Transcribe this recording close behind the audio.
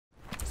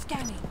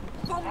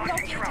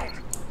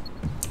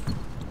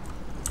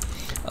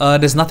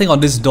There's nothing on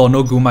this door.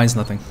 No goo mines,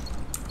 nothing.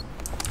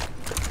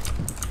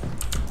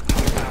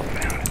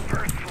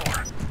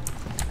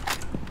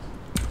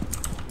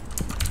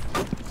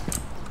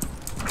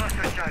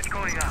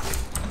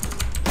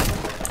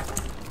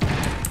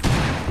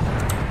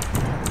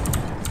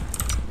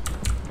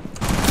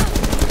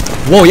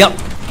 Whoa, yep.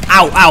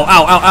 Ow, ow,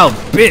 ow, ow, ow,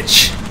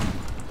 bitch.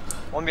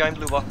 One behind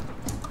blue bar.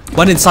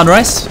 One in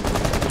sunrise.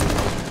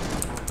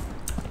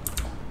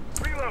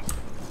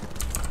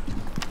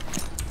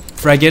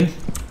 Frag in.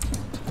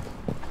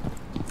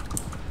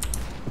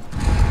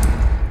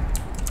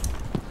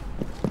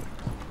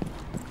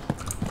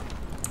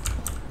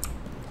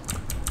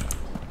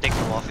 Take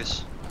from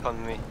office. Come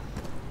with me.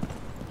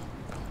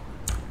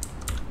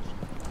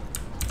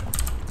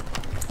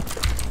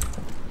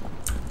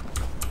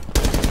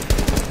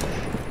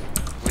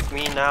 With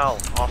me now,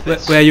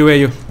 office. Where are you? Where are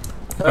you?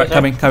 Right,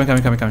 coming.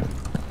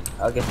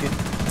 I'll get you.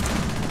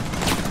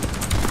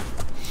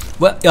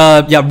 Well,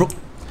 yeah, bro.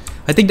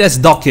 I think that's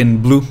Doc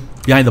in blue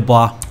behind the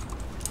bar.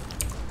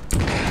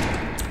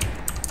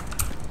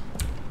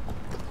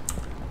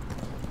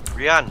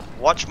 Rian,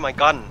 watch my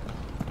gun.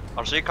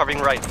 I'm still covering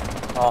right.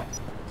 Oh,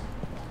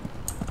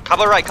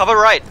 Cover right, cover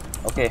right.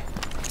 okay.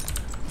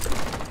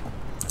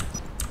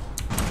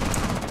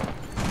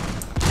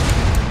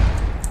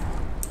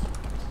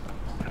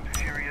 Some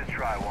serious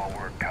drywall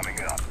work coming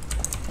up.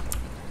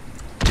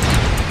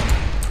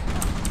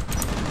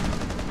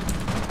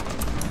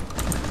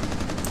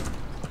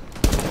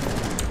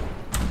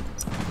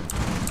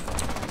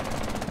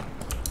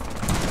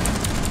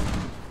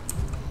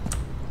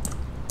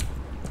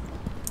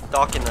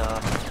 Doc in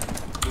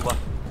blue bar.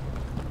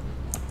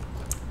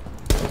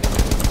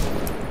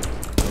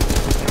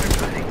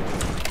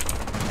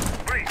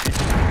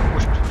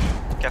 Push.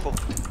 Careful.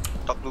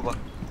 Doc blue bar.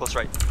 Close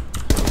right.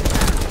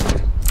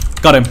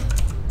 Got him.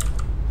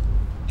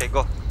 Okay,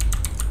 go.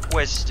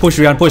 Where's Push,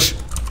 Rian, push.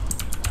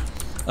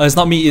 It's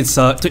not me. It's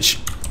Twitch.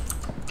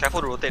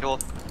 Careful to rotate hole.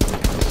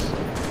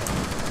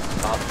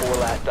 Op 4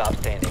 last stop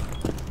standing.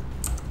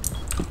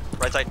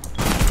 Right side.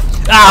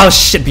 Oh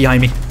shit!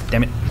 Behind me.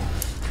 Damn it.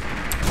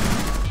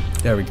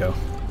 There we go.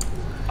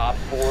 Op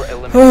 4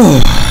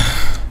 eliminated.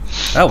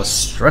 That was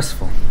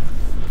stressful.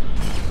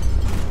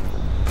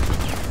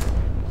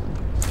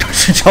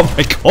 Drop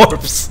my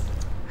corpse.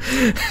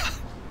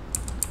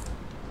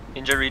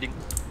 Ninja reading.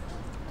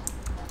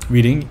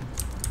 Reading.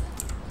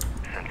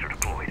 Sensor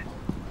deployed.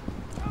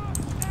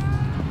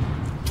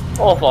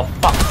 Oh, for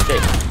fuck's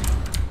sake.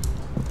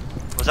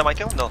 Was that my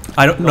kill? No.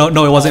 I don't.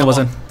 No, it wasn't. It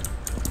wasn't.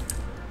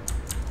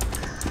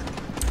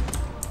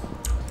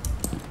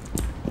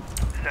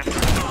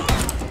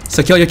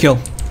 Secure your kill.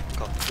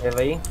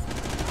 Leveling.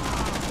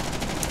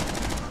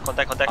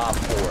 Contact. Op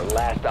 4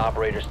 last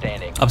operator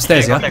standing.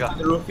 Upstairs, Okay, yeah. contact. On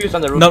the roof, fuse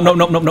on the roof.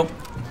 No.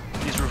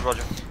 Please roof,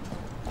 Roger.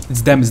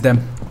 It's them. It's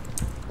them.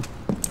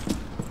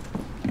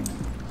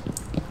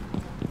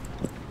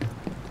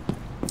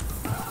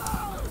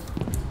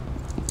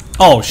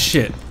 Oh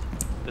shit.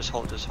 Just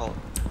hold.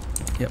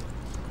 Yep.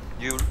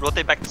 You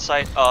rotate back to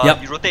side.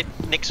 Yep. You rotate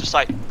next to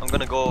side. I'm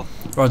gonna go.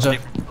 Roger.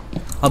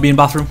 I'll be in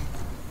bathroom.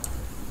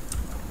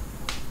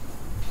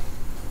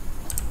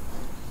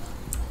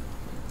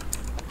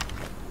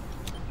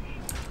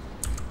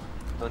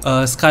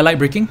 Skylight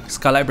breaking. I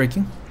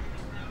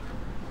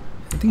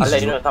think I'll let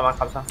he's, you know if someone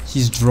comes up.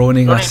 he's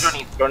droning us.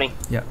 Droning.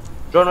 Yeah.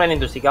 Drone went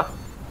into Sika.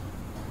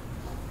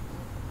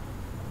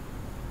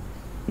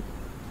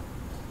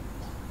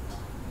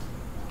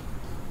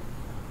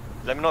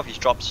 Let me know if he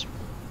drops.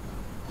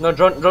 No,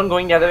 drone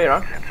going the other way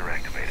around. Sensor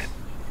activated.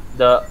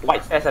 The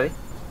white stairs, I think.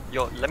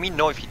 Yo, let me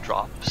know if he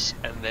drops,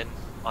 and then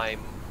I'm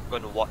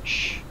gonna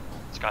watch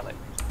Skylight.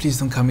 Please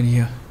don't come in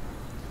here.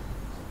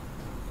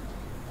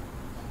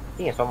 I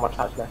think there's one more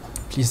charge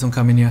left. Please don't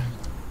come in here.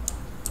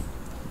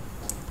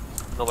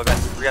 No, my bad.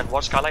 Rian,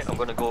 watch Skylight. I'm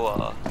gonna go.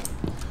 I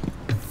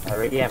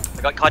already am.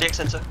 I got cardiac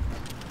sensor.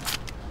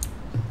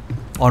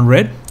 On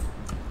red.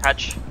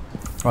 Hatch.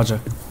 Roger.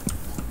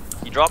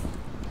 He dropped.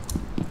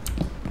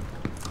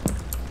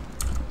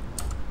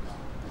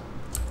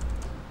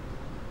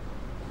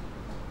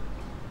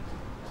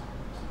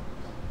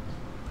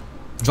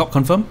 Drop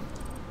confirm.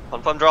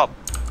 Confirm drop.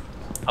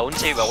 I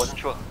wouldn't say, but I wasn't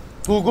sure.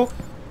 Go.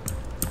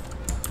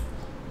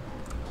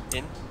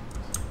 In.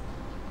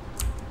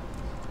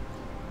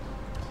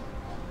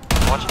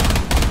 Watch.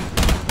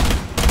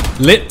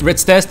 Lit. Red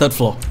stairs. Third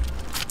floor.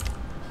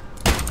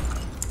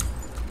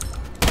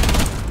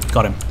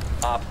 Got him.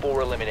 Op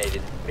 4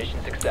 eliminated. Mission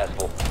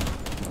successful.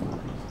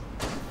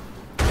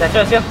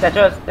 Thatcher is here.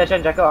 Thatcher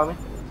and Jackal on me.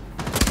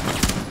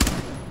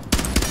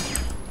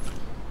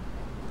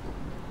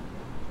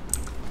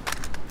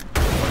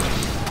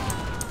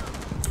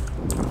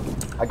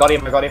 I got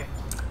him. I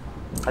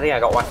think I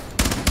got one.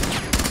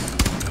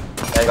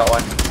 Yeah, I got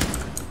one.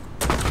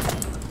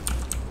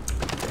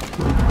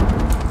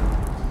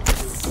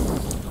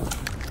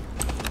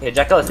 Okay,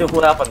 Jackal is still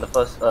pulled up on the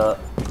first,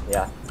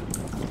 yeah.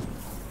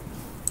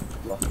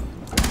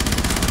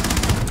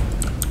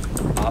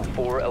 Op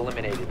 4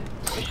 eliminated.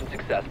 Mission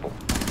successful.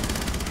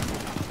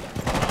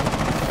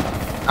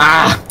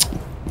 Ah!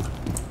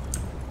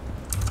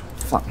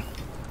 Fuck.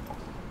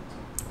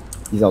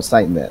 He's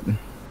outside that.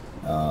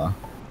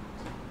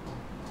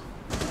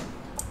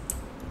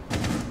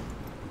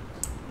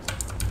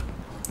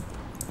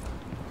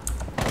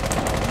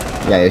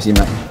 Yeah, you see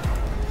my.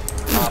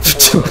 Op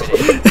 4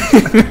 eliminated.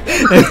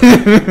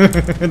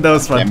 That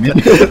was fun. Damn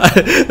it.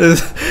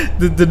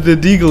 the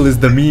deagle is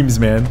the memes,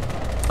 man.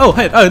 Oh,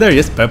 hey, oh, there he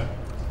is, Pep.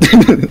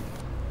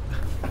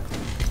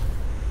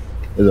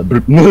 There's a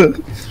brute.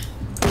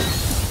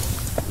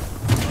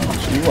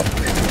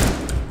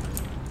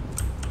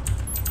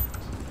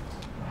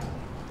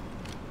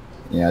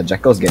 Yeah,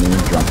 Jackal's getting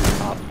drunk.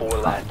 Op 4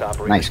 last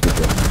operator. Nice, good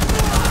job.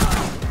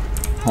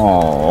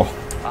 Oh,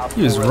 Op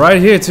He was 4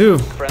 right here too.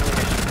 Friendly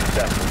mission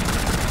successful.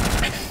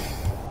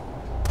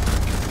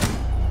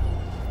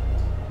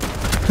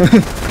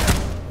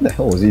 what the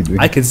hell was he doing?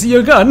 I can see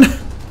your gun.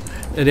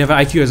 They have an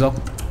IQ as well.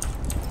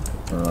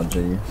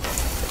 Roger you.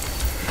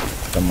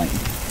 The mic.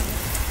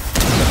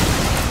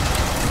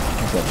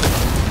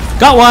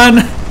 Got one.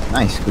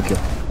 Nice, good kill.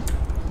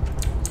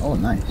 Oh,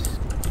 nice.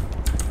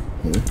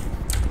 Okay,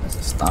 that's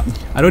a start.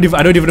 I don't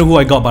even know who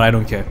I got, but I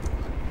don't care.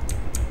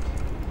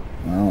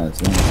 Well,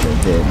 as long as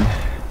they're dead.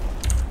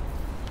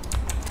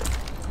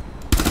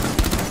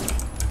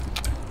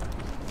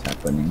 What's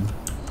happening?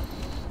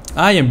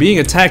 I am being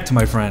attacked,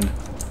 my friend,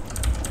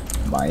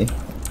 Bye.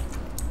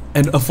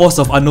 and a force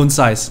of unknown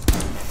size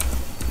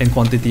and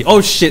quantity.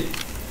 Oh shit!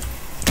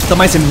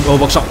 Termites in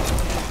workshop.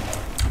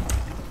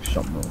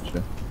 Shop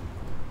roger.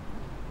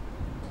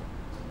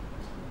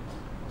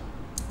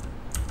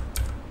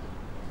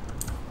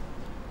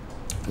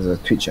 There's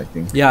a Twitch, I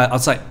think. Yeah,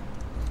 outside.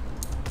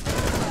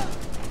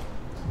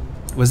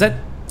 Was that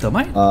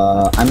termite?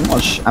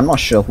 I'm not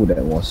sure who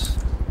that was.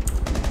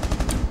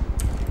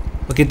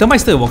 Okay,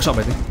 termite's still in workshop,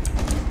 I think.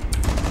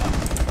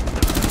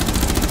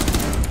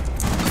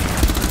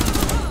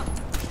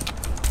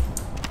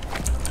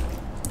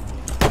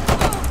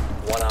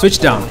 One op Switch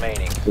 4 down.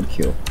 remaining. Good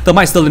kill.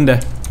 Termite's still in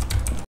there.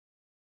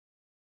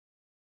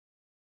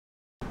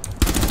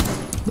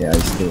 Yeah,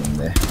 he's still in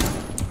there.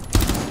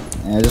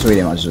 Yeah, just wait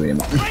him out, just wait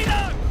him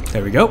out.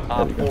 There we go.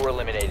 Op 4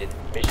 eliminated.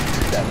 Mission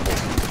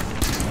successful.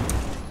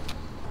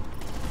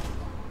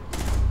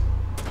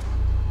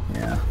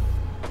 Yeah.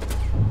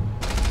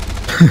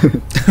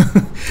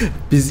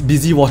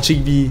 Busy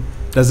watching me,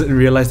 doesn't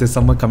realize there's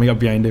someone coming up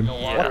behind him.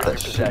 Yeah.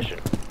 Possession.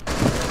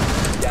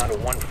 Down to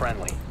one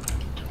friendly.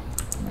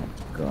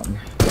 God.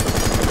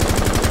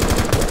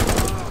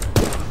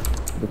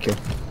 Good kill.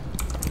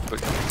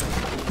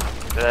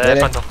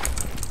 Front door.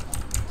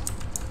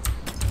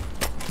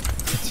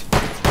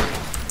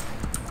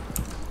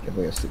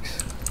 Careful your sticks.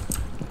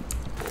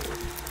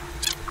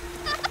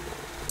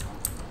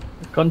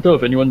 I can't tell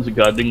if anyone's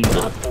guarding Op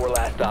the 4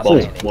 last op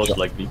bomb, standing. most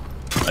likely.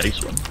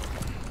 Nice one.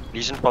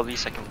 Legion probably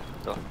second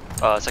door.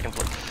 Second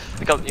floor.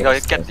 You gotta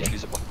get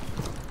defusable.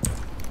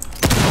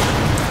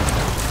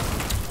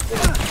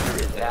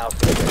 Is now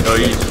Oh,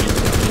 he's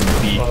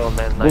B. Oh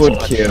man, nice Good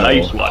one. kill.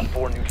 Nice one. Op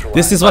 4 neutralized.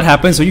 This is what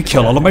happens when you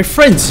kill all of my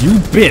friends, you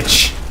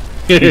bitch!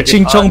 You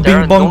ching chong bing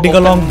Darren, bong don't ding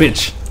along open-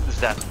 bitch. Who's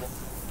that?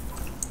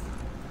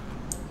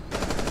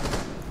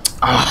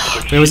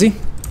 Where was he?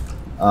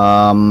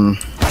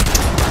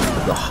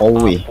 The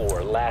hallway. Op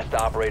 4 last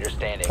operator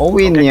standing.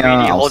 Hallway near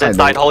Greedy, hold outside. it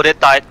tight, hold it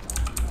tight.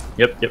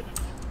 Yep, yep.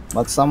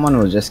 But someone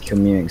will just kill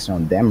me next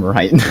round. Damn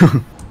right.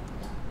 Good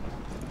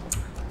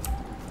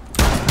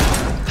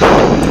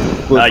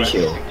Nice.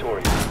 kill.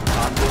 Victorious.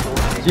 Op 4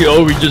 eliminated. See,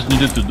 all we just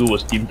needed to do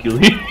was team kill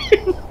him.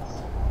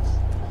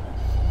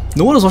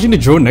 No one was watching the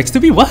drone next to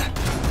me? What?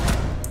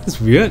 That's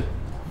weird.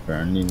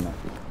 Apparently not.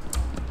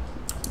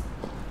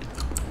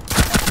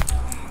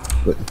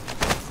 Good.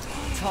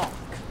 Talk.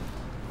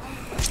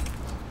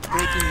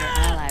 Breaking your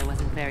ally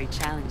wasn't very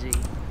challenging,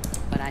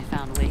 but I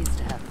found ways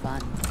to have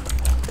fun.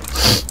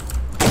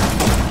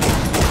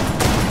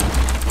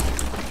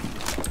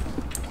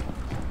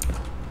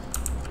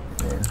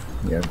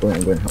 Yeah, go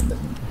and help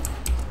them.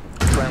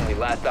 Friendly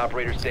last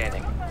operator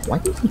standing. Why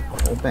did he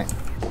call back?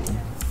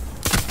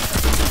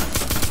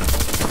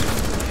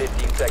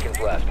 15 seconds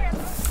left. Good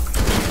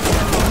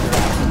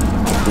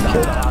Stop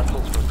kill. the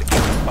hostiles from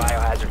securing the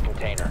biohazard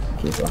container.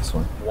 Okay, last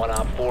one. One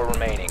op 4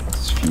 remaining.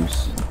 That's his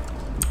fuse.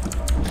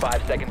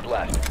 5 seconds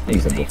left. They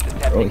He's a ceased buff.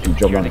 attempting Oh, to he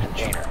secure dropped the down.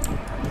 container.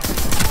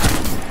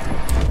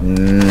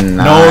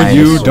 Nice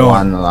you don't.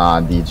 one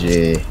lah,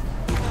 DJ.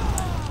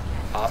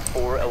 Op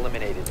 4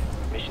 eliminated.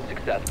 Mission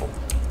successful.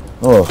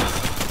 Oh,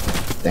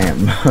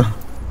 damn.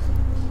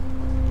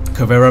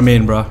 Caveira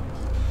main, bruh.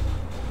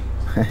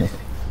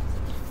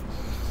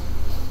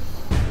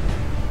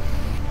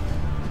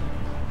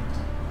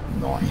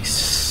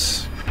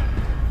 Nice.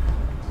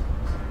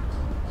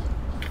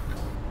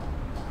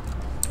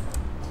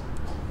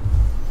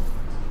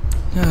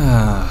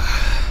 Ah,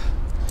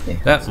 Okay,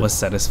 that was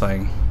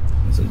satisfying.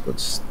 that's a good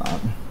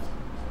start.